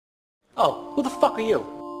Oh, who the fuck are you?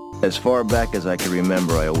 As far back as I can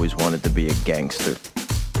remember, I always wanted to be a gangster.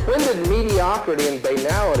 When did mediocrity and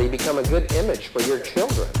banality become a good image for your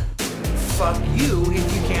children? Fuck you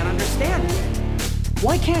if you can't understand it.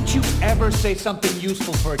 Why can't you ever say something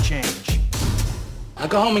useful for a change? Now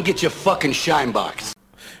go home and get your fucking shine box.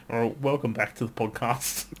 All right, welcome back to the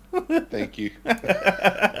podcast. Thank you.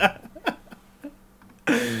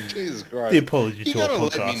 Jesus Christ. The apology you to our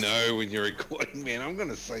gotta podcast. let me know when you're recording, man. I'm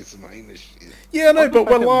gonna say some heinous shit. Yeah, no, but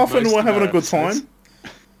we're laughing, most we're of having our a good episodes- time.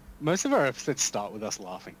 Most of our episodes start with us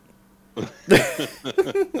laughing. Wait,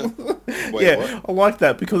 Yeah, what? I like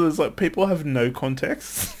that because it's like people have no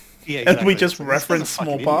context. Yeah, And we exactly. just So this reference doesn't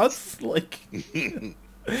small fucking parts. Like, do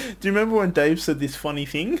you remember when Dave said this funny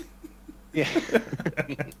thing? Yeah.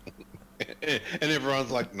 And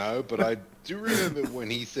everyone's like, no, but I do remember when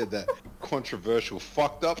he said that controversial,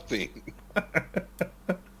 fucked up thing. I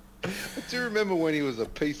do remember when he was a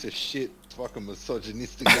piece of shit, fucking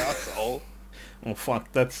misogynistic asshole. Oh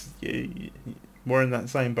fuck, that's we're in that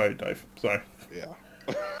same boat, Dave. So, Yeah.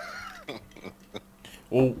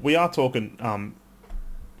 well, we are talking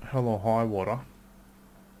Hell or High Water.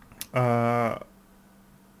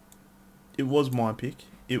 It was my pick.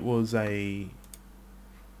 It was a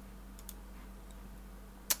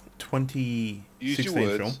Use your 2016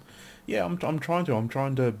 words. film. Yeah, I'm trying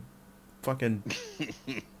to fucking.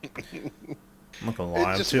 I'm not gonna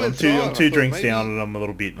lie. It just I'm went two on. I two thought drinks maybe- down, and I'm a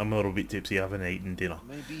little bit tipsy. I haven't eaten dinner.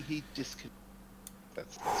 Maybe he just could...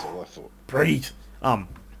 That's all I thought. Breathe.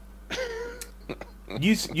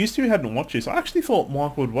 You two hadn't watched this. I actually thought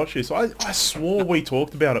Michael would watch this. I swore we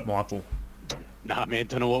talked about it, Michael. Nah, man,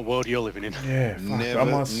 don't know what world you're living in. Yeah,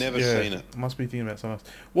 fuck, Never seen it. I must be thinking about something else.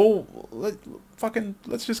 Well,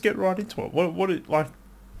 let's just get right into it.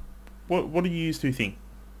 What do you two think?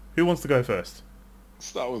 Who wants to go first?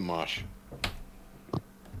 Start with Marsh.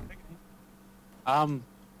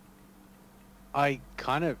 I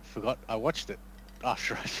kind of forgot I watched it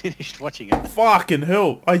after I finished watching it. Fucking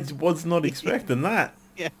hell! I was not expecting that.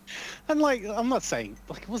 Yeah, and like I'm not saying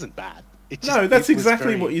like it wasn't bad. It just, No, that's it was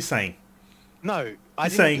exactly very- what you're saying. No, I You're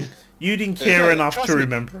didn't. saying you didn't care No, enough trust to me.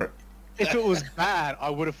 remember it. If it was bad, I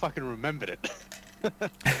would have fucking remembered it.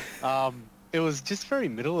 It was just very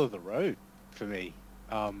middle of the road for me.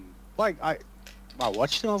 Like I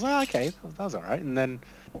watched it and I was like, okay, that was alright. And then,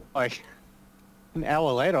 like, an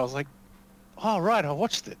hour later, I was like, oh, right, I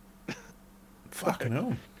watched it. Fucking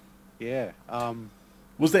hell. Yeah.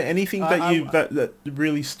 Was there anything that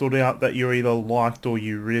really stood out that you either liked or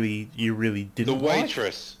you really The didn't like?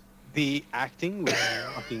 waitress. The acting was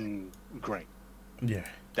fucking great. Yeah.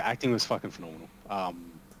 The acting was fucking phenomenal.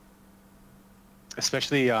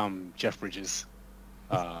 Especially Jeff Bridges.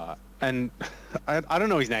 And I don't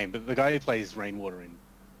know his name, but the guy who plays Rainwater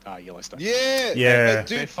in Yellowstone. Yeah. Yeah. They're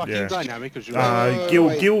Dude, fucking Yeah. dynamic. It was Gil-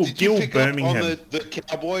 wait, Gil- did you Gil pick up on Birmingham. the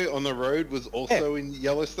cowboy on the road was also in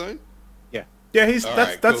Yellowstone? Yeah, All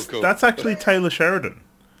right, cool. that's actually Taylor Sheridan.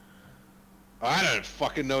 I don't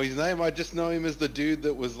fucking know his name. I just know him as the dude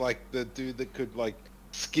that was like the dude that could like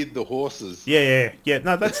skid the horses. Yeah.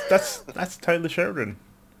 No, that's Taylor Sheridan.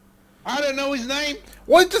 I don't know his name.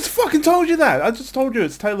 Well, I just fucking told you that. I just told you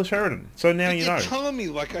it's Taylor Sheridan. So now you You're know. telling me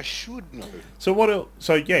like I should know. So what?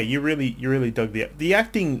 So yeah, you really dug the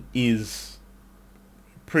acting is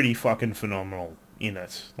pretty fucking phenomenal in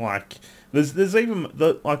it. Like there's even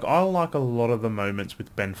like I like a lot of the moments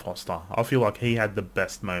with Ben Foster. I feel like he had the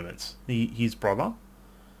best moments. His brother.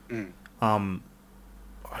 I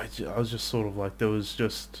was just sort of like there was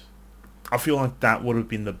just. I feel like that would have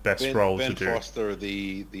been the best role Ben to do. Foster,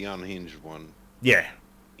 the unhinged one. Yeah.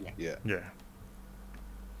 Yeah.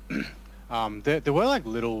 There were like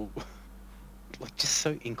little, like just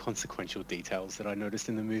so inconsequential details that I noticed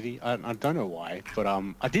in the movie. I don't know why, but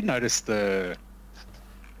I did notice the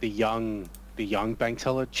young bank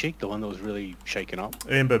teller chick, the one that was really shaken up,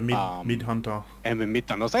 Amber Mid Hunter. Amber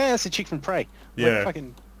Midnight. I was like, hey, that's a chick from Prey. Like, Yeah.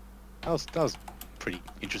 fucking, that was pretty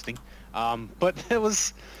interesting. But there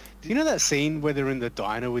was, you know that scene where they're in the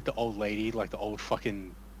diner with the old lady, like the old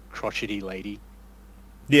fucking crotchety lady.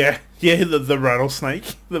 Yeah, the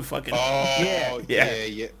rattlesnake, the fucking. Oh, Yeah.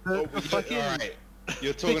 yeah. The Oh, fucking- all right.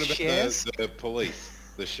 You're talking about chairs? the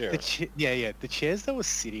police, the sheriff. The chairs that was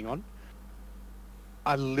sitting on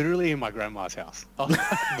are literally in my grandma's house. I was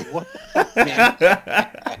like, what the fuck, man?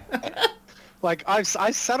 Like, I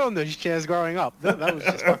sat on those chairs growing up. That was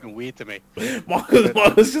just fucking weird to me. Michael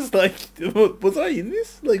was just like, was I in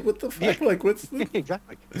this? Like, what the fuck? Yeah. Like, what's the...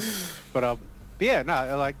 Exactly. But yeah,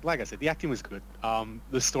 no, like I said, the acting was good.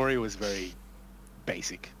 The story was very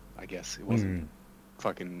basic, I guess. It wasn't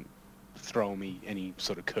fucking throwing me any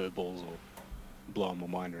sort of curveballs or blowing my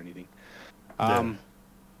mind or anything. Yeah.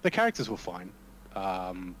 The characters were fine.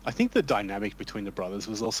 I think the dynamic between the brothers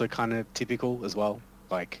was also kind of typical as well.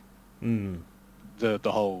 Like the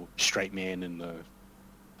whole straight man and the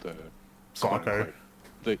Psycho.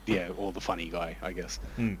 or the funny guy, I guess.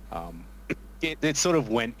 It sort of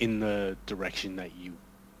went in the direction that you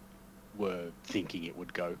were thinking it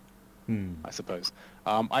would go, I suppose.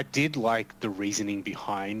 I did like the reasoning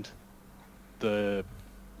behind the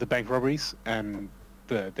bank robberies and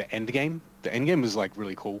the end game. The end game was like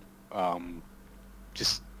really cool.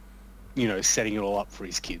 Just setting it all up for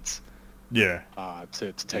his kids. Yeah.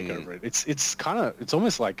 To take over it. It's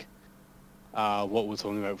almost like what we were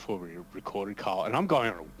talking about before we recorded, Carl. And I'm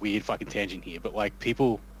going on a weird fucking tangent here, but like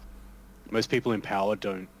most people in power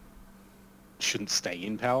shouldn't stay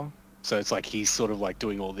in power. So it's like he's sort of like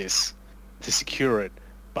doing all this to secure it,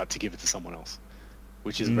 but to give it to someone else,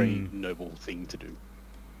 which is a very noble thing to do.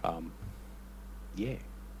 Yeah.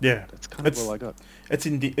 Yeah. That's kind of all I got.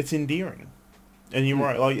 It's endearing. And you're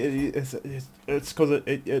right, like it's because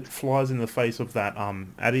it flies in the face of that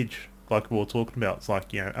adage, like we were talking about. It's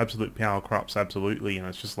like, absolute power corrupts absolutely, and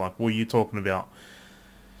it's just like, well, you're talking about,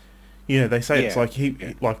 they say it's like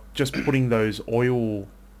like just putting those oil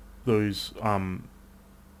pumps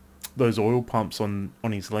on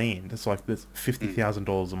his land. It's like there's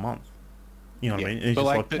 $50,000 a month. You know what I mean? And it's But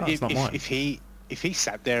just like, no, it's not mine. If he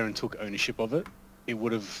sat there and took ownership of it, it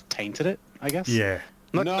would have tainted it, I guess. Yeah.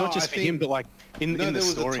 Not just for him, but like in the there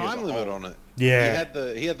story. was a time as a limit whole. on it. Yeah.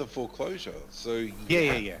 He had the foreclosure, so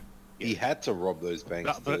Yeah. he had to rob those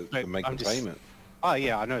banks to make the payment. Oh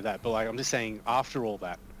yeah, I know that, but like I'm just saying, after all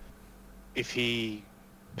that, if he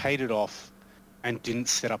paid it off and didn't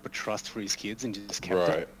set up a trust for his kids and just kept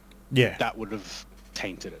it, Yeah. that would have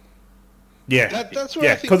tainted it. Yeah. That's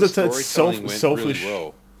where I think the storytelling went selfish. really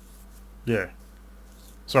well. Yeah.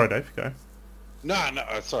 Sorry, Dave. Go. No,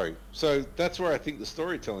 sorry. So that's where I think the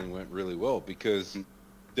storytelling went really well, because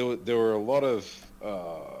there were a lot of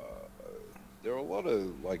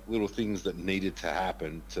like little things that needed to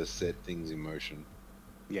happen to set things in motion.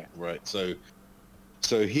 Yeah. Right. So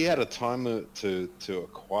he had a time to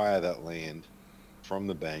acquire that land from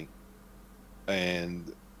the bank,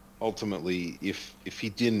 and ultimately, if he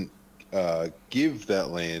didn't give that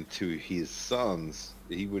land to his sons,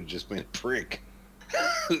 he would have just been a prick.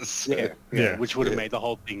 Yeah. Which would have made the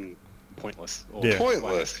whole thing pointless. Or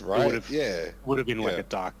Pointless, right? Would have been like a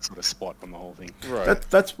dark sort of spot on the whole thing. Right.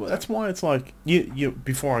 That's why it's like you.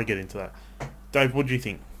 Before I get into that, Dave, what do you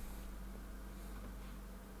think?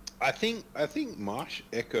 I think Marsh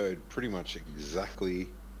echoed pretty much exactly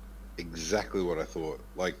what I thought.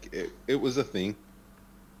 Like it was a thing.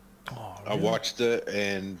 Oh, I watched it,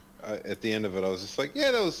 and at the end of it, I was just like,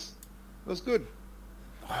 yeah, that was good.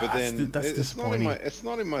 But then that's it's disappointing.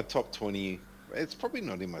 not in my top 20. It's probably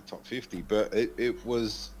not in my top 50, but it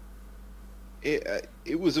was a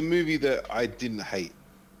movie that I didn't hate.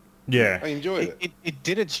 Yeah. I enjoyed it. It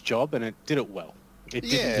did its job, and it did it well.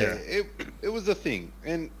 It was a thing,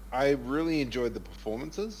 and I really enjoyed the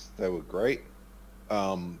performances. They were great.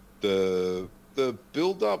 The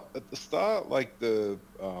build up at the start, like the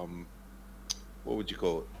what would you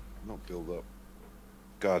call it? Not build up.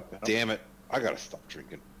 God damn it! I gotta stop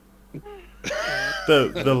drinking.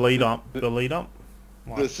 The lead up. Like,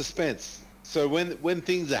 The suspense. So when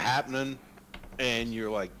things are happening, and you're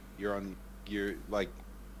like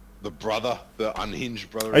the brother, the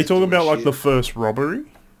unhinged brother. are you talking about like shit. the first robbery?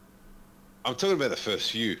 I'm talking about the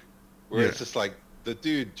first few, where Yeah. it's just like the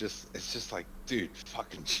dude it's just like, dude,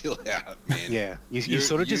 fucking chill out, man. Yeah, you're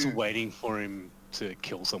sort of just waiting for him to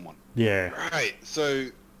kill someone. Yeah. Right.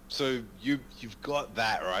 So you've got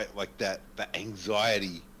that, right? Like that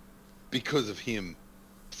anxiety because of him.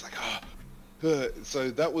 It's like,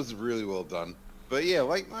 so that was really well done. But yeah,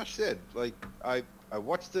 like Marsh said, like I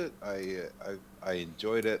watched it, I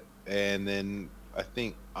enjoyed it, and then I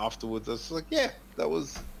think afterwards I was like, yeah, that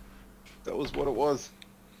was what it was.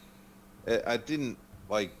 I didn't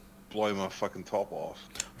like blow my fucking top off.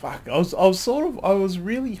 Fuck. I was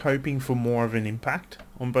really hoping for more of an impact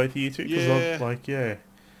on both of you two. Cause I was like, yeah.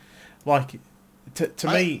 Like, to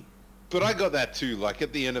me... But I got that too. Like,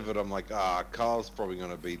 at the end of it, I'm like, Carl's probably going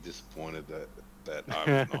to be disappointed that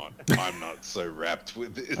I'm not so wrapped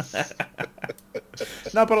with this.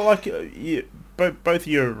 No, but like, both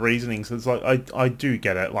your reasonings, it's like, I do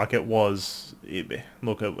get it. Like, it was a bit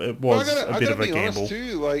of a gamble.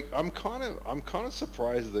 Too. Like, I'm kind of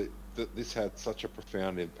surprised that this had such a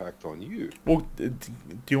profound impact on you. Well, do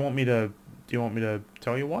you want me to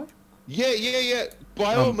tell you why? Yeah.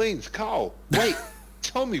 By all means, Carl. Wait,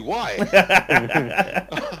 tell me why.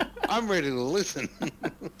 I'm ready to listen.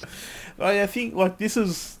 I think like this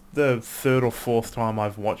is the third or fourth time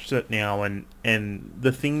I've watched it now, and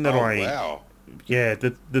the thing that wow. yeah,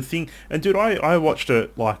 the thing, and dude, I watched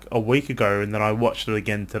it like a week ago, and then I watched it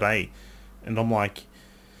again today, and I'm like,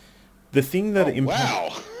 the thing that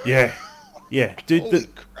Wow. yeah, dude, Holy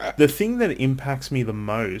crap. the thing that impacts me the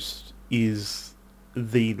most is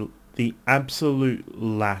the absolute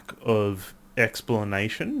lack of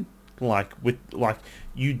explanation. Like with like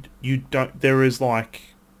you don't, there is like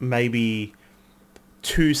maybe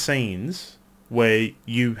 2 scenes where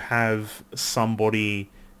you have somebody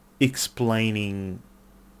explaining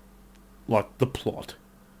like the plot.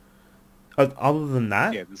 Other than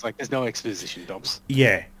that, Yeah, there's no exposition dumps.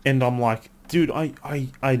 yeah, and I'm like, dude,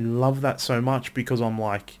 I love that so much because I'm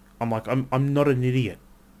not an idiot.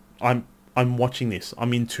 I'm watching this.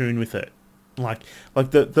 I'm in tune with it. Like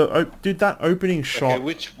dude, that opening shot. Okay,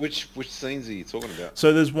 which scenes are you talking about?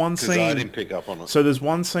 So there's one Because scene. I didn't pick up on it. So there's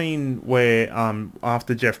one scene where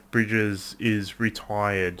after Jeff Bridges is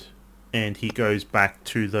retired, and he goes back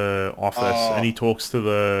to the office and he talks to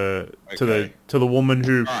the woman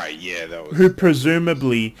who Alright, yeah, that was... who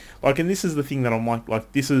presumably, like, and this is the thing that I'm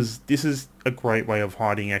like this is a great way of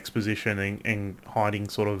hiding exposition and hiding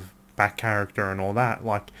sort of back character and all that.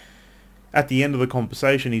 Like, at the end of the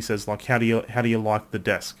conversation, he says, like, how do you like the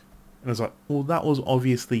desk? And it's like, well, that was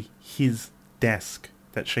obviously his desk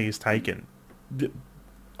that she has taken.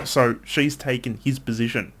 So she's taken his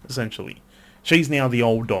position, essentially. She's now the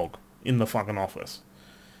old dog in the fucking office.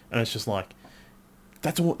 And it's just like,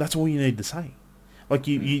 that's all you need to say. Like,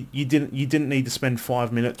 you didn't need to spend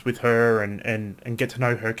 5 minutes with her and get to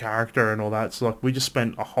know her character and all that. So, like, we just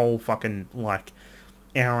spent a whole fucking, like,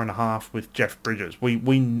 hour and a half with Jeff Bridges. We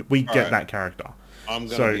get that character. I'm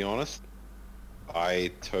gonna be honest,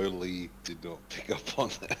 I totally did not pick up on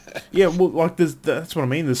that. Yeah, well, like, that's what I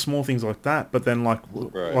mean. There's small things like that, but then, like,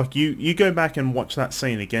 Right. like you go back and watch that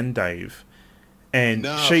scene again, Dave, and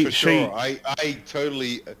No, she for sure. I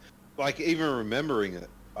totally, like, even remembering it,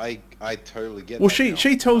 I totally get well, that now.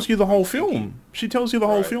 she tells you the whole I'm thinking- film. She tells you the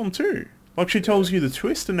whole Right. film too. Like, she tells you the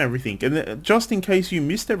twist and everything, and just in case you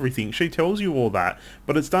missed everything, she tells you all that.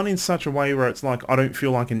 But it's done in such a way where it's like, I don't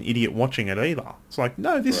feel like an idiot watching it either. It's like,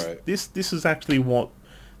 no, this is actually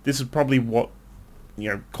this is probably what, you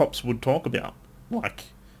know, cops would talk about. Like,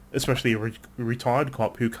 especially a retired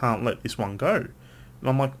cop who can't let this one go. And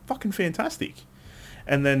I'm like, fucking fantastic.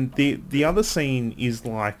 And then the other scene is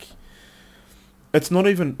like, it's not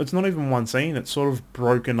even one scene. It's sort of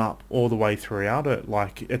broken up all the way throughout it.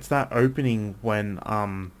 Like, it's that opening when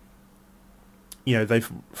you know, they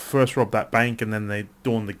first rob that bank and then they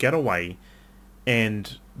dawn the getaway,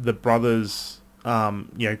 and the brothers, you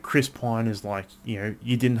know, Chris Pine is like, you know,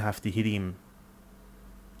 you didn't have to hit him,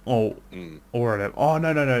 or whatever. Oh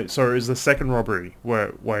no. Sorry, it was the second robbery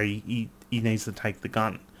where he needs to take the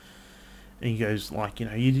gun, and he goes like, you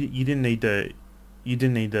know, you didn't need to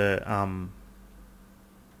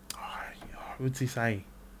what's he say?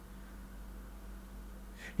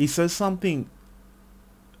 He says something.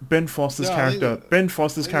 Ben Foster's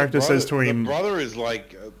character says to him, the brother is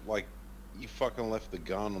like you fucking left the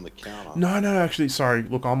gun on the counter. No, actually, sorry.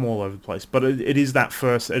 Look, I'm all over the place. But it is that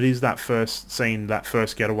first scene, that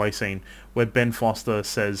first getaway scene, where Ben Foster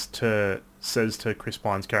says to Chris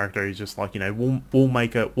Pine's character, he's just like, you know, we'll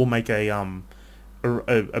make a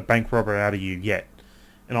bank robber out of you yet.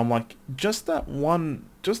 And I'm like, just that one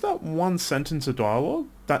sentence of dialogue,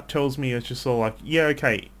 that tells me it's just sort of like, yeah,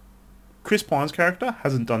 okay, Chris Pine's character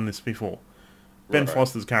hasn't done this before. Ben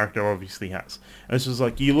Foster's character obviously has. And it's just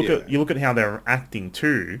like, you look at how they're acting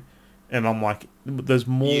too, and I'm like, there's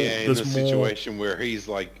more. Yeah, there's in the more situation where he's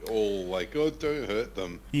like all like, oh, don't hurt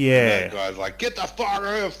them. Yeah. And that guy's like, get the fuck out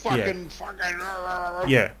of fucking.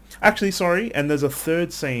 Yeah, actually, sorry. And there's a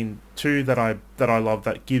third scene too that I love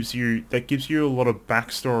that gives you a lot of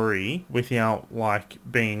backstory without like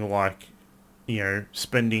being like, you know,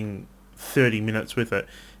 spending 30 minutes with it.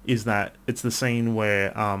 Is that it's the scene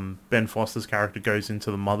where Ben Foster's character goes into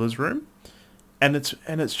the mother's room, and it's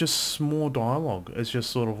just small dialogue. It's just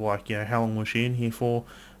sort of like, you know, how long was she in here for?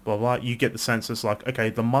 Blah blah. You get the sense it's like, okay,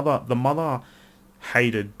 the mother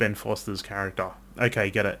hated Ben Foster's character. Okay,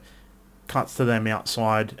 get it. Cuts to them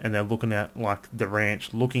outside, and they're looking at like the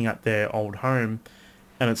ranch, looking at their old home,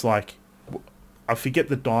 and it's like, I forget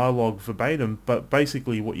the dialogue verbatim, but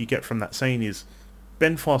basically what you get from that scene is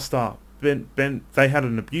Ben Foster. They had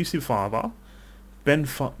an abusive father. Ben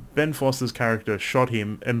Foster's character shot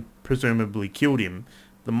him and presumably killed him.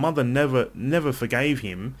 The mother never forgave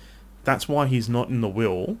him. That's why he's not in the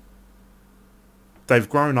will. They've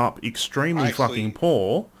grown up extremely fucking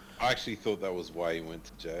poor. I actually thought that was why he went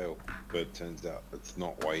to jail, but it turns out it's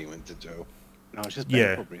not why he went to jail. No, it's just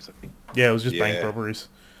Yeah. bank robberies, I think. Yeah, it was just bank Yeah. robberies.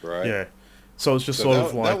 Right. Yeah. So it's just So sort that,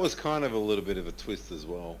 of like... that was kind of a little bit of a twist as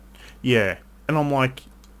well. Yeah. And I'm like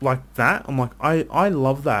that, I'm like, I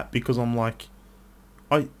love that because I'm like,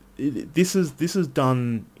 this is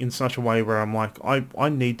done in such a way where I'm like, I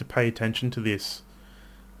need to pay attention to this,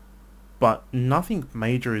 but nothing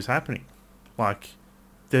major is happening. Like,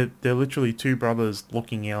 they're literally two brothers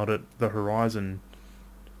looking out at the horizon,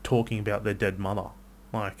 talking about their dead mother.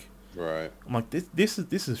 Like, Right. I'm like, this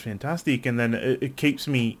is fantastic, and then it keeps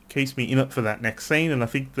me in it for that next scene, and I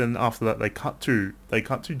think then after that they cut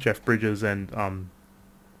to Jeff Bridges and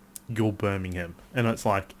Gil Birmingham, and it's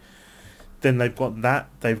like, then they build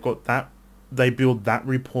that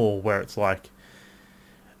rapport where it's like,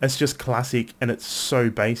 it's just classic and it's so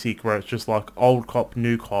basic where it's just like old cop,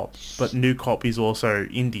 new cop, but new cop is also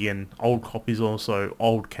Indian, old cop is also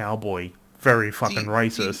old cowboy, very fucking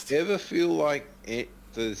racist. Do you ever feel like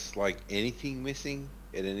there's like anything missing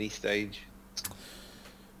at any stage?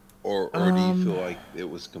 Or do you feel like it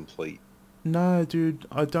was complete? No, dude,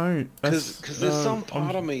 I don't. Because there's some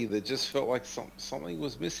part of me that just felt like something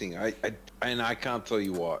was missing. I can't tell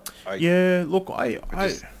you what. Yeah, look, I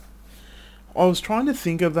was trying to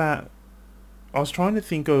think of that. I was trying to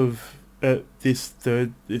think of this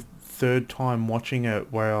third time watching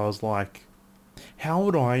it where I was like, how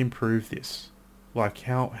would I improve this? Like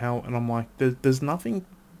how and I'm like, there's nothing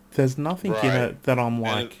in it that I'm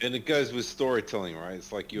like, and it goes with storytelling, right?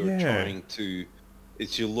 It's like you're trying to,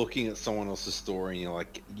 you're looking at someone else's story and you're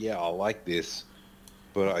like, yeah, I like this,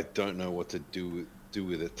 but I don't know what to do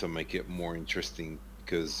with it to make it more interesting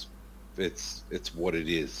because it's what it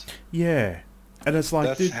is. Yeah, and it's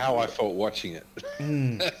like, that's how I felt watching it.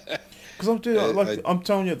 Because I'm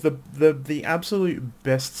telling you, the absolute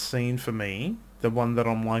best scene for me, the one that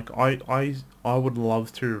I'm like, I would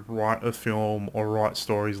love to write a film or write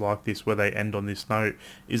stories like this where they end on this note,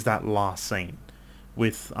 is that last scene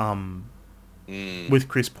with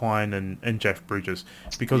Chris Pine and Jeff Bridges,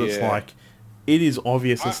 because it's like, it is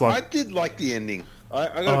obvious. It's like, I did like the ending. I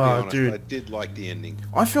gotta be honest, dude, I did like the ending.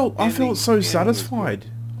 I felt so satisfied.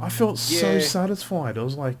 I felt so satisfied. I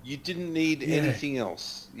was like, you didn't need anything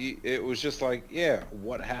else. It was just like,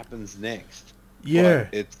 what happens next? Yeah,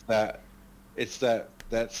 but it's that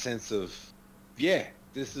sense of,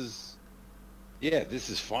 this is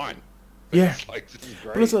fine. Yeah, it's like, this is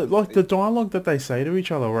great. But it's like the dialogue that they say to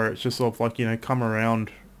each other, where it's just sort of like, come around.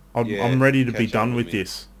 I'm ready to be done with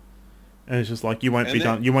this. And it's just like, you won't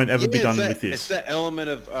done. You won't ever be done with this. It's that element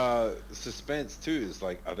of suspense too. It's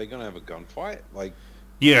like, are they gonna have a gunfight? Like,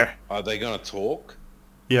 are they gonna talk?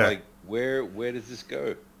 Yeah. Like, where does this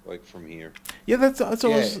go? Like, from here? Yeah, that's I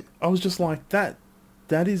was just like, that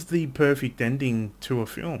is the perfect ending to a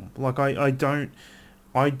film. Like, I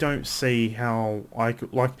don't see how I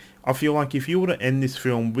could, like, I feel like if you were to end this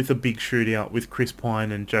film with a big shootout with Chris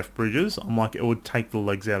Pine and Jeff Bridges, I'm like, it would take the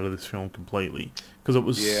legs out of this film completely. Because it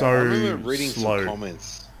was so I remember reading slow. some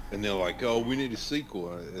comments, and they're like, oh, we need a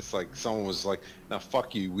sequel. It's like, someone was like, no,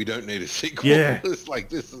 fuck you, we don't need a sequel. Yeah. It's like,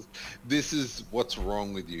 this is what's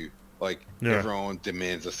wrong with you. Like, everyone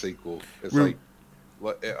demands a sequel. It's like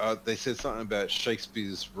they said something about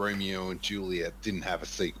Shakespeare's Romeo and Juliet didn't have a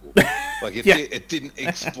sequel. Like, it didn't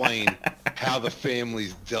explain how the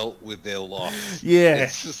families dealt with their loss. Yeah.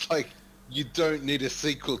 It's just like, you don't need a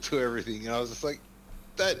sequel to everything. And I was just like,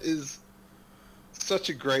 that is such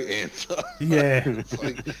a great answer. Yeah. It's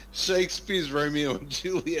like, Shakespeare's Romeo and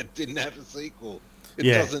Juliet didn't have a sequel. It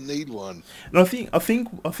doesn't need one. And I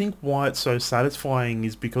think why it's so satisfying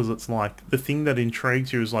is because it's like, the thing that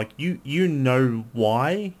intrigues you is like, you know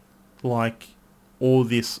why, like, all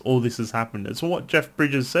this has happened. It's what Jeff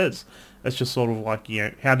Bridges says. It's just sort of like,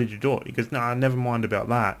 how did you do it? He goes, no, never mind about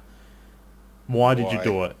that. Why did you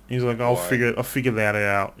do it? He's like, I'll figure that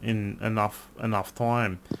out in enough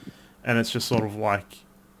time. And it's just sort of like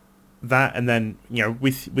that, and then,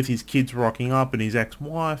 with his kids rocking up and his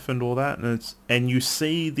ex-wife and all that, and you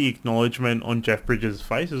see the acknowledgement on Jeff Bridges'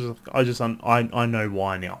 face. It's like, I know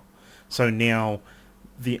why now. So now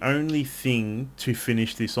the only thing to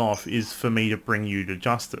finish this off is for me to bring you to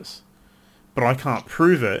justice. But I can't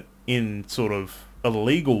prove it in sort of a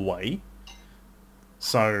legal way.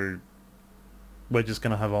 So we're just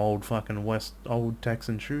going to have old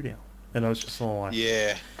Texan shootout. And I was just sort of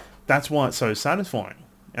like, that's why it's so satisfying.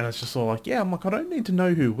 And it's just sort of like, I'm like, I don't need to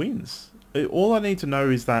know who wins. All I need to know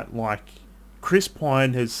is that, like, Chris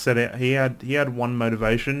Pine has set out, he had one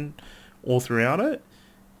motivation all throughout it.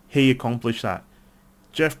 He accomplished that.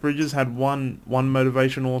 Jeff Bridges had one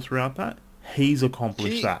motivation all throughout that. He's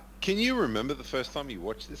accomplished that. Can you remember the first time you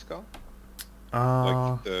watched this, Carl?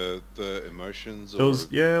 Like the emotions? Or...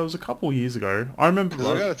 it was a couple of years ago. I remember.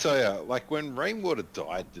 Because I gotta tell you, like when Rainwater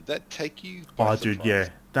died, did that take you? By dude, surprise?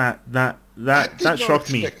 yeah, that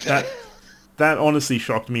shocked me. That honestly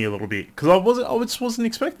shocked me a little bit because I just wasn't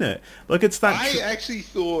expecting it. Like it's that. I actually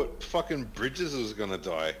thought fucking Bridges was gonna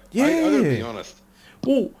die. Yeah, I gotta be honest.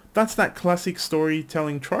 Well, that's that classic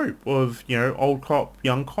storytelling trope of, you know, old cop,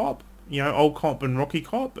 young cop, you know, old cop and rookie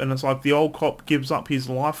cop, and it's like the old cop gives up his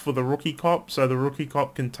life for the rookie cop, so the rookie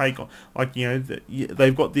cop can take on, like, you know,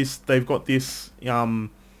 they've got this, you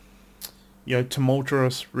know,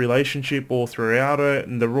 tumultuous relationship all throughout it,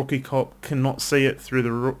 and the rookie cop cannot see it through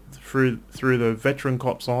the veteran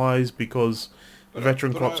cop's eyes because the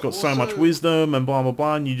veteran cop's got so much wisdom and blah blah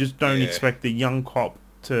blah, and you just don't expect the young cop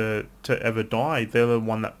to ever die. They're the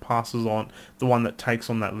one that passes on, the one that takes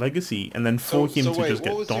on that legacy, and then for him to just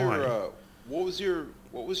get die. What was your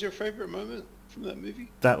favorite moment from that movie?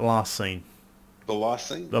 That last scene. The last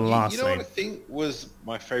scene? The last scene. You know what I think was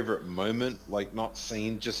my favorite moment? Like, not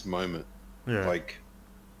scene, just moment. Yeah. Like,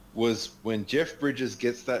 was when Jeff Bridges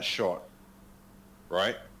gets that shot,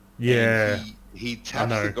 right? Yeah. And he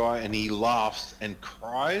taps the guy and he laughs and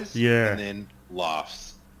cries. Yeah. And then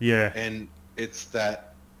laughs. Yeah. And it's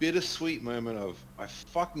that bittersweet moment of, I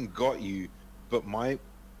fucking got you, but my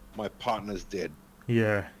partner's dead.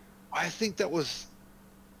 Yeah. I think that was...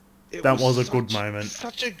 That was a good moment.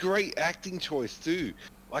 Such a great acting choice too.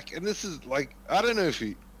 Like, and this is like, I don't know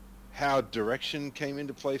how direction came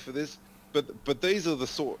into play for this, but these are the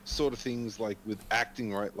sort of things like with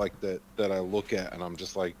acting, right? Like that I look at and I'm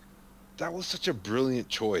just like, that was such a brilliant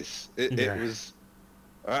choice. It was,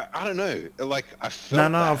 I don't know, like I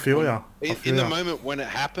felt. No, I feel ya. In the moment when it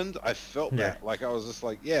happened, I felt that. Like I was just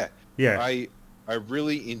like, yeah. I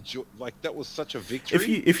really enjoy, like that was such a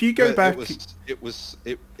victory. If you go back, it was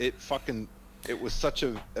such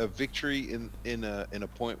a victory in a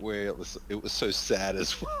point where it was so sad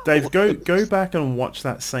as well. Dave, go back and watch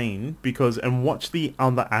that scene and watch the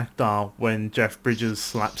other actor when Jeff Bridges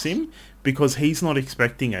slaps him, because he's not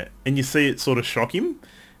expecting it, and you see it sort of shock him,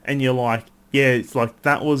 and you're like, yeah, it's like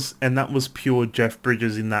that was pure Jeff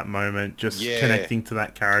Bridges in that moment, just connecting to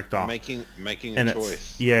that character, making a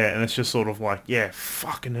choice. And it's just sort of like, yeah,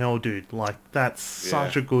 fucking hell, dude, like that's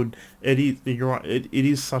such a good. It is. You're right. It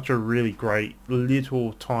is such a really great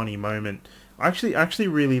little tiny moment. I actually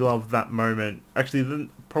really loved that moment. Actually,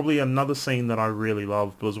 probably another scene that I really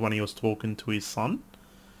loved was when he was talking to his son,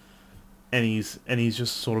 and he's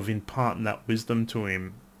just sort of imparting that wisdom to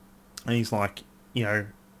him, and he's like, you know,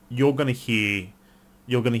 you're gonna hear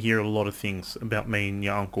a lot of things about me and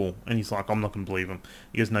your uncle. And he's like, I'm not gonna believe him.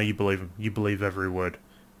 He goes, no, you believe him. You believe every word.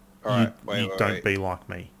 You don't be like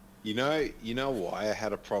me. You know why I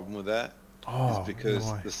had a problem with that? It's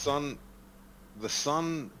because the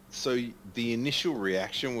son. So the initial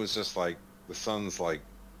reaction was just like, the son's like,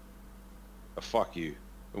 fuck you,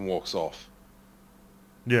 and walks off.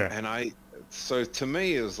 Yeah. And so to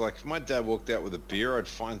me, it was like, if my dad walked out with a beer, I'd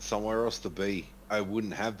find somewhere else to be. I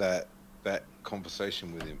wouldn't have that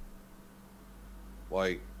conversation with him.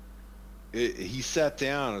 Like, he sat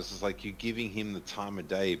down. It's just like, you're giving him the time of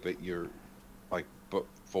day, but you're like, but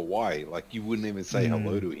for why? Like, you wouldn't even say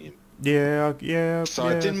hello to him. Yeah. So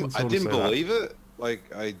I didn't believe it.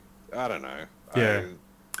 Like, I don't know. Yeah.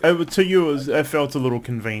 To you, it felt a little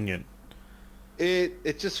convenient.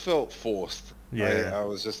 It just felt forced. Yeah. I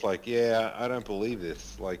was just like, yeah, I don't believe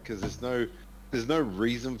this. Like, because there's no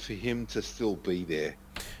reason for him to still be there.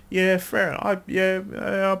 Yeah, fair. I'll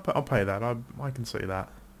pay that. I can see that.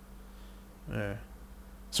 Yeah.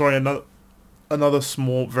 Sorry, another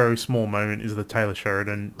very small moment is the Taylor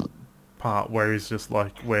Sheridan part where he's just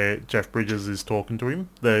like, where Jeff Bridges is talking to him,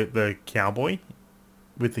 the cowboy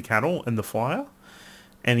with the cattle and the fire,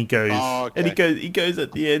 and he goes, he goes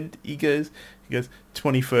at the end, he goes,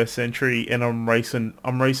 21st century, and I'm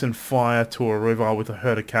racing fire to a river with a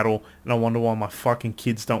herd of cattle, and I wonder why my fucking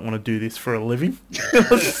kids don't want to do this for a living.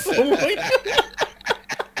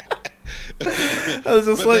 I was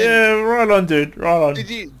just like, yeah, right on, dude, right on. Did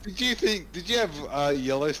you have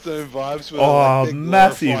Yellowstone vibes? Where they're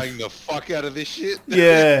massive! Glorifying the fuck out of this shit.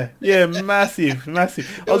 Yeah, massive.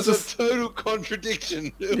 It was just a total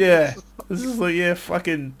contradiction. Yeah, this is like, yeah,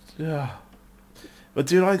 fucking. But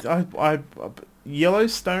dude, I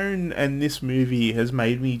Yellowstone and this movie has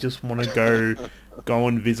made me just want to go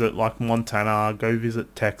and visit like Montana, go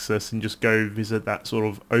visit Texas, and just go visit that sort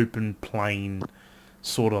of open plain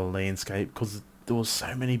sort of landscape, because there was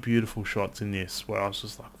so many beautiful shots in this where I was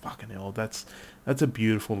just like, fucking hell, that's a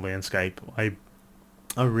beautiful landscape. I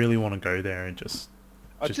really want to go there and just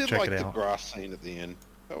check it out. I did like the grass scene at the end.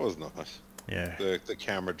 That was nice. Yeah. The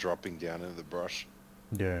camera dropping down into the brush.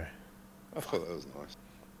 Yeah. I thought that was nice.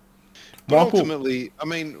 But Michael, ultimately, I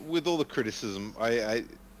mean, with all the criticism, I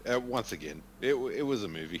once again, it was a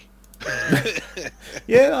movie.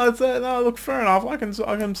 yeah, no, look, fair enough. I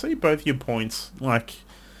can see both your points. Like,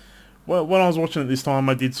 well, when I was watching it this time,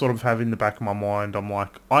 I did sort of have in the back of my mind, I'm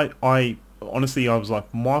like, I honestly, I was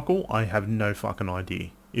like, Michael, I have no fucking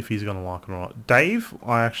idea if he's gonna like it or not. Dave,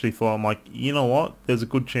 I actually thought, I'm like, you know what? There's a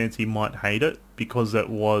good chance he might hate it because it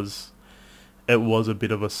was a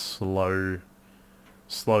bit of a slow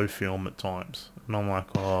film at times, and I'm like,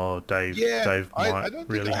 oh, Dave might I don't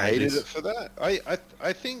really think I hate hated this. it for that.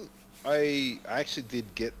 I think I actually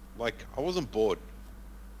did get, like, I wasn't bored,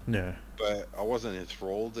 Yeah. but I wasn't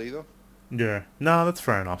enthralled either. Yeah. No, that's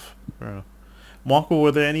fair enough. Fair enough. Michael,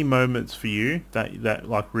 were there any moments for you that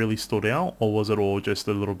like really stood out, or was it all just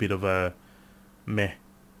a little bit of a meh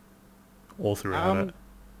all throughout it?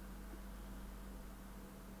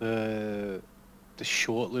 The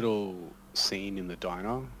short little scene in the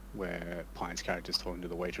diner where Pine's character's talking to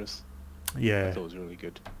the waitress, I Yeah. thought was really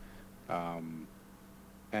good. And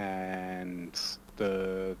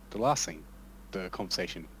the last scene, the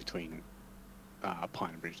conversation between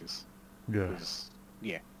Pine and Bridges, Yeah.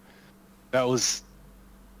 that was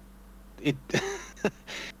it.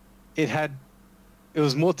 It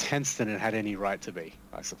was more tense than it had any right to be,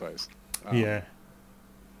 I suppose. Yeah.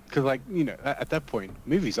 Because, like, you know, at that point,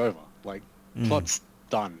 movie's over. Like, plot's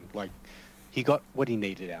done. Like, he got what he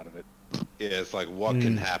needed out of it. Yeah, it's like, what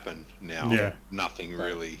can happen now? Yeah. Nothing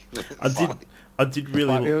really. I did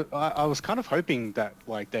really. I was kind of hoping that,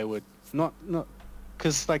 like, they would not,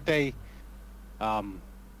 because, like, they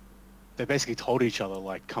basically told each other,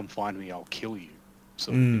 like, come find me, I'll kill you,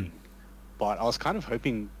 sort of thing. But I was kind of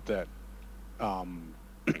hoping that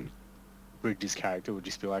Bridges' character would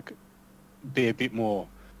just be a bit more.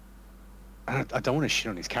 I don't want to shit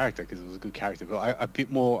on his character because it was a good character, but a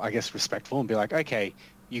bit more, I guess, respectful and be like, okay,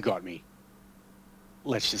 you got me.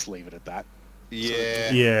 Let's just leave it at that.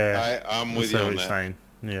 Yeah. Yeah. I'm with That's you what on you're that. saying.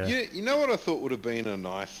 Yeah. You know what I thought would have been a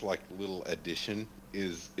nice, like, little addition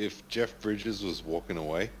is if Jeff Bridges was walking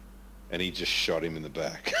away and he just shot him in the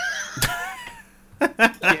back.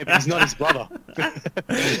 Yeah, but he's not his brother.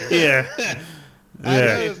 Yeah.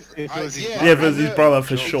 Yeah. If it was his Yeah, if it was his brother,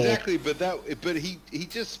 for sure. Exactly, but he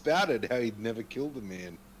just spouted how he'd never killed a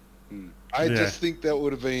man. I Yeah. just think that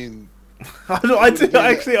would have been. I do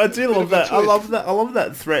love that. I love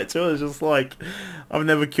that threat too. It's just like, I've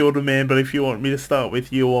never killed a man, but if you want me to start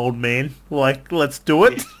with you, old man, like, let's do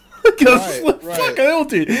it. Because Right. fucking hell,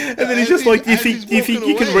 dude. And then he's just like, do you think you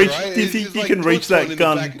can reach that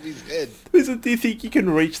gun? He said, do you think you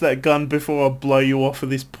can reach that gun before I blow you off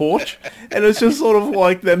of this porch? And it's just sort of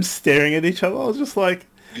like them staring at each other. I was just like,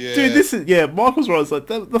 dude, this is, Michael's right. It's like,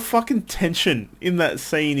 the fucking tension in that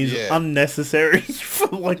scene is unnecessary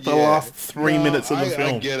for like the last 3 minutes of the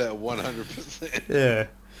film. I get it 100%. Yeah.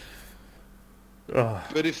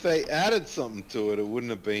 But if they added something to it, it wouldn't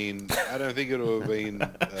have been. I don't think it would have been.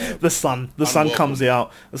 The sun comes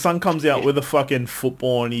out. The sun comes out with a fucking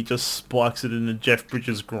football, and he just spikes it into Jeff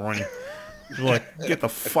Bridges' groin. He's like, get the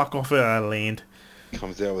fuck off our land.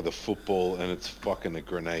 Comes out with a football, and it's fucking a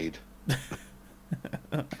grenade.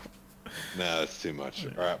 No, that's too much.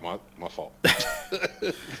 All right, my fault.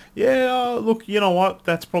 Yeah, look, you know what?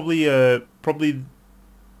 That's probably the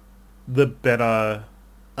better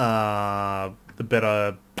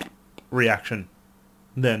reaction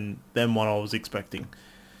than what I was expecting.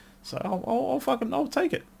 So I'll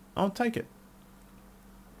take it. I'll take it.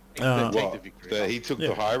 What, that he took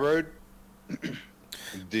the high road?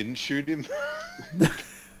 Didn't shoot him?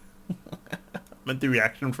 Meant the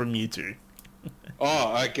reaction from you two.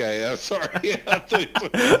 Oh, okay. Sorry. I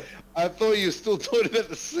thought you were still talking about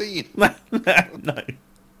the scene. No.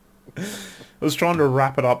 I was trying to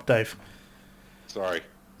wrap it up, Dave. Sorry.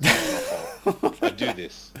 It's my fault. I do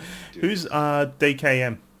this. Who's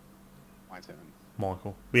DKM? My turn.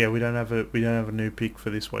 Michael. Yeah, we don't have a new pick for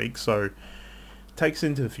this week, so takes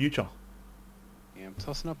into the future. Yeah, I'm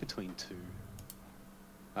tossing up between two.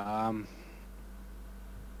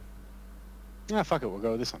 Yeah, fuck it. We'll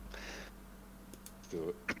go with this one. Let's do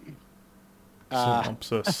it.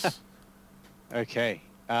 Synopsis. Okay.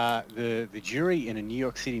 The jury in a New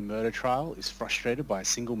York City murder trial is frustrated by a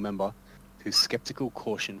single member whose skeptical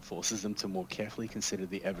caution forces them to more carefully consider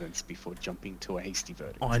the evidence before jumping to a hasty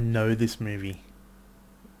verdict. I know this movie.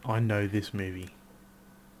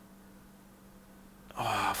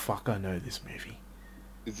 Ah, fuck, I know this movie.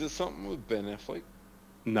 Is this something with Ben Affleck?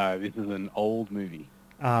 No, this is an old movie.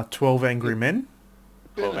 12 Angry Men?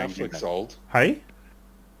 Ben 12 Angry Affleck's Men. old. Hey?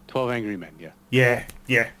 12 Angry Men, yeah. Yeah,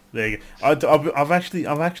 yeah. There you go. I've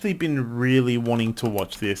actually been really wanting to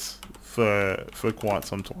watch this for quite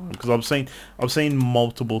some time because I've seen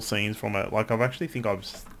multiple scenes from it. Like I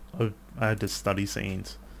had to study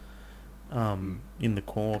scenes, in the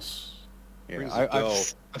course. Yeah,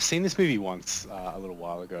 I've seen this movie once a little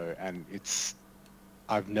while ago, and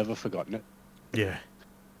I've never forgotten it. Yeah.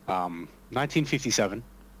 1957,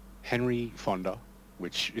 Henry Fonda,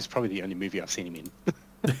 which is probably the only movie I've seen him in.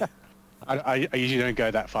 I usually don't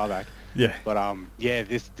go that far back. Yeah. But yeah,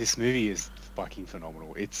 this movie is fucking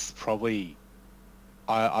phenomenal. It's probably,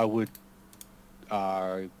 I would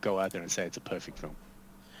go out there and say it's a perfect film.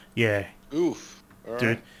 Yeah. Oof. All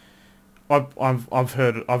Dude. right. I've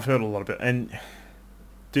heard a lot of it, and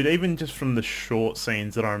dude, even just from the short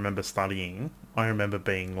scenes that I remember studying, I remember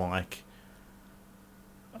being like,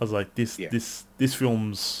 I was like, this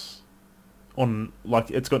film's on, like,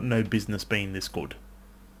 it's got no business being this good.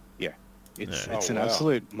 Yeah, it's Yeah. an Oh, wow.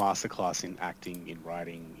 absolute masterclass in acting, in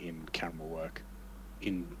writing, in camera work,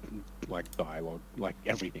 in like dialogue, like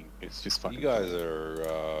everything. It's just fucking. You guys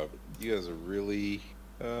are really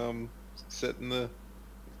setting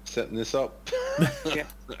this up. Yeah.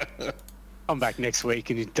 I'm back next week,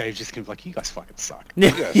 and Dave's just gonna be like, "You guys fucking suck."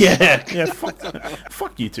 Yeah, yeah.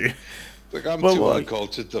 Fuck you two. Like I'm Well, too well,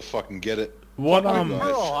 uncultured to fucking get it. What Fuck you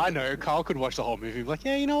guys. Oh, I know. Carl could watch the whole movie and be like,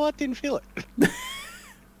 "Yeah, you know what? Didn't feel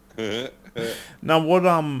it." Now what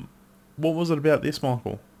was it about this,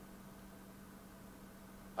 Michael?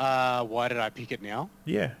 Why did I pick it now?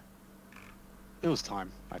 Yeah. It was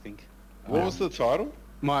time, I think. What was the title?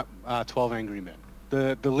 My 12 Angry Men.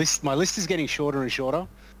 My list is getting shorter and shorter,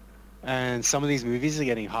 and some of these movies are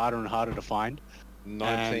getting harder and harder to find.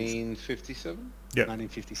 1957. Yeah.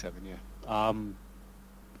 1957, yeah.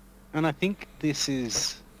 And I think this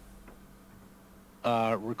is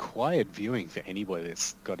required viewing for anybody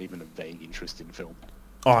that's got even a vague interest in film.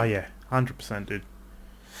 Oh yeah, 100%, dude.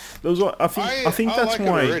 There was, I think I that's like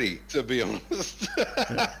why. it already, to be honest.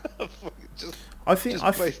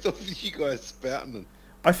 just based off you guys spouting it.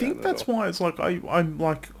 I think that's why it's like I'm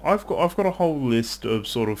like I've got a whole list of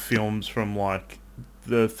sort of films from like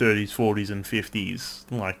the 30s, 40s, and 50s,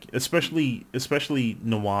 like especially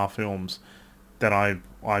noir films that I've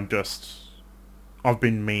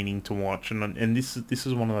been meaning to watch, and this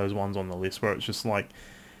is one of those ones on the list where it's just like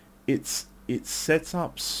it sets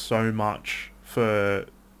up so much for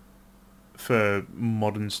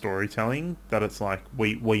modern storytelling that it's like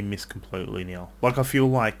we miss completely now. Like I feel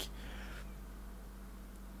like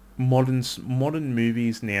modern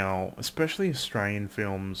movies now, especially Australian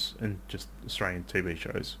films and just Australian TV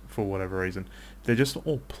shows, for whatever reason, they're just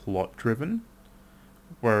all plot driven.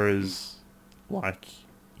 Whereas, like,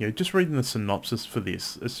 you know, just reading the synopsis for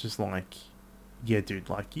this, it's just like, yeah, dude,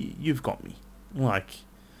 like you've got me. Like,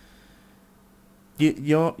 you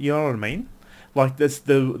know what I mean? Like,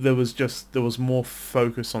 there was more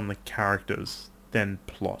focus on the characters than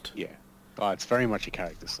plot. Yeah. Oh, it's very much a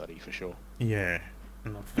character study for sure. Yeah.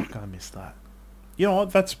 And I missed that. You know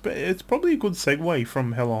what? It's probably a good segue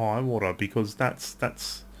from Hell or High Water, because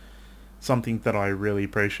that's something that I really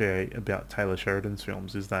appreciate about Taylor Sheridan's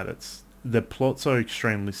films, is that the plots are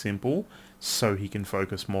extremely simple, so he can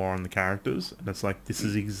focus more on the characters. And it's like, this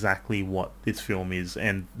is exactly what this film is,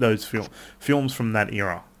 and those films from that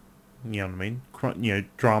era. You know what I mean? You know,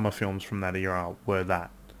 drama films from that era were that.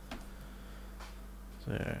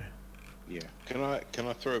 So. Yeah. Can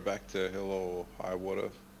I throw back to Hell or High Water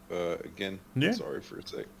again? Yeah. Sorry for a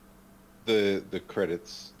sec. The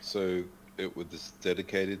credits. So it was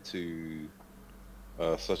dedicated to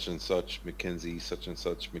such and such Mackenzie. Such and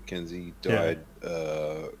such Mackenzie died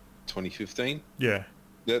 2015. Yeah.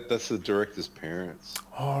 That's the director's parents.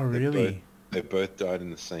 Oh, really? They both died in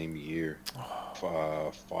the same year,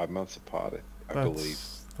 5 months apart, I believe.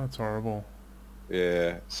 That's horrible.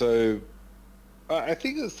 Yeah. So I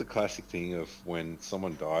think it's the classic thing of when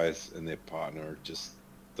someone dies and their partner just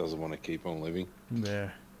doesn't want to keep on living. Yeah.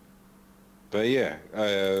 But yeah,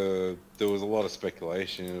 there was a lot of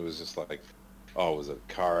speculation. It was just like, oh, was it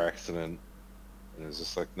a car accident? And it was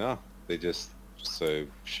just like, no, so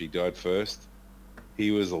she died first.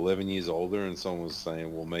 He was 11 years older, and someone was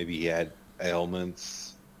saying, well, maybe he had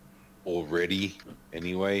ailments already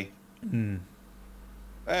anyway.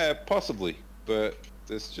 Possibly, but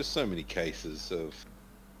there's just so many cases of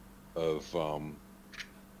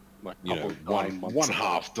Like you know, couple one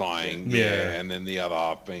half dying, Yeah. and then the other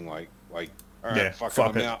half being like, all right, Yeah, fuck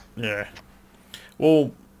fuck it, I'm it. out. Yeah.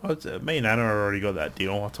 Well, me and Anna already got that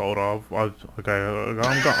deal. I told her,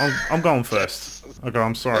 I'm going first. I go,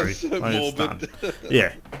 I'm sorry. That's so It's done. morbid.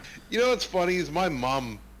 Yeah. You know what's funny is my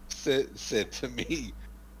mum said to me,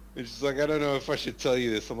 And she's like, I don't know if I should tell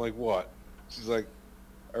you this. I'm like, what? She's like,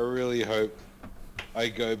 I really hope I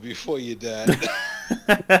go before your dad.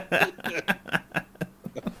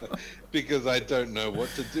 Because I don't know what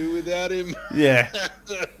to do without him. Yeah.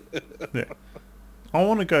 Yeah. I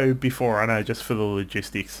want to go before I know, just for the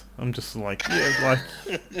logistics. I'm just like, yeah, like,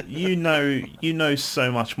 you know so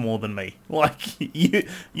much more than me. Like,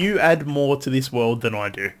 you add more to this world than I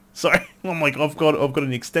do. So I'm like, I've got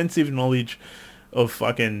an extensive knowledge of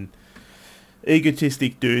fucking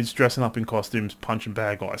egotistic dudes dressing up in costumes, punching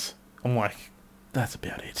bad guys. I'm like, that's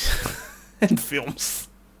about it. And films.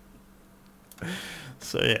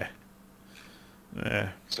 So yeah. Yeah.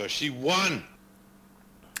 So she won.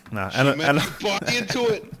 No, She made me buy into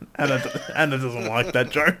it. Anna doesn't like that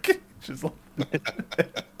joke. She's like,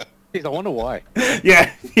 Jeez, I wonder why.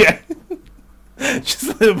 yeah. She's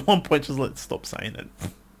at one point just like, stop saying it.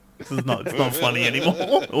 It's not funny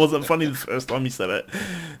anymore. It wasn't funny the first time you said it.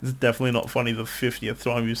 It's definitely not funny the 50th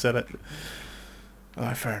time you said it.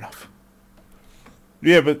 Oh, fair enough.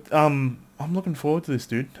 Yeah, but I'm looking forward to this,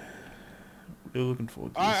 dude. Really looking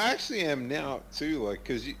forward to this. I actually am now too, like,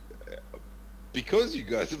 because you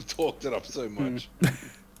guys have talked it up so much.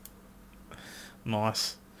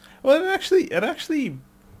 Nice. Well, it actually, I don't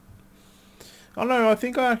know, I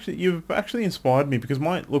think you've actually inspired me, because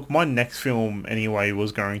my next film anyway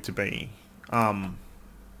was going to be,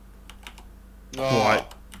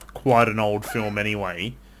 quite an old film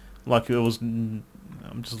anyway. Like, it was, I'm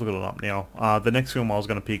just looking it up now. The next film I was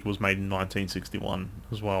going to pick was made in 1961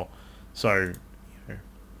 as well. So, you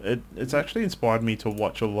know, it's actually inspired me to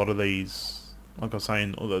watch a lot of these, like I was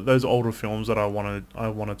saying, those older films that I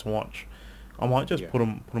wanted to watch. I might just put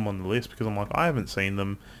them on the list, because I'm like, I haven't seen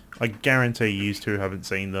them. I guarantee you two haven't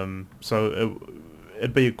seen them, so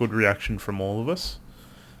it'd be a good reaction from all of us.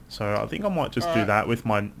 So I think I might just do that with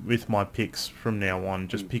my picks from now on.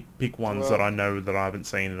 Just pick ones that I know that I haven't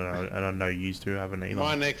seen, and I know you two haven't either.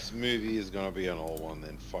 My next movie is gonna be an old one.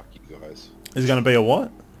 Then fuck you guys. Is it gonna be a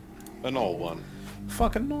what? An old one.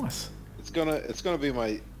 Fucking nice. It's gonna be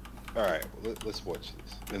my. All right, let's watch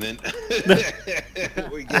this, and then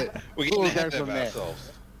we get ahead of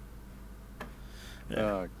ourselves. Yeah.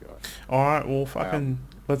 Oh god. All right, well, fucking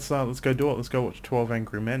let's go do it. Let's go watch 12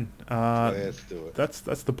 Angry Men. Let's do it. That's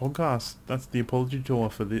the podcast. That's the apology tour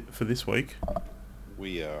for this week.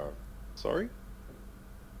 We are sorry.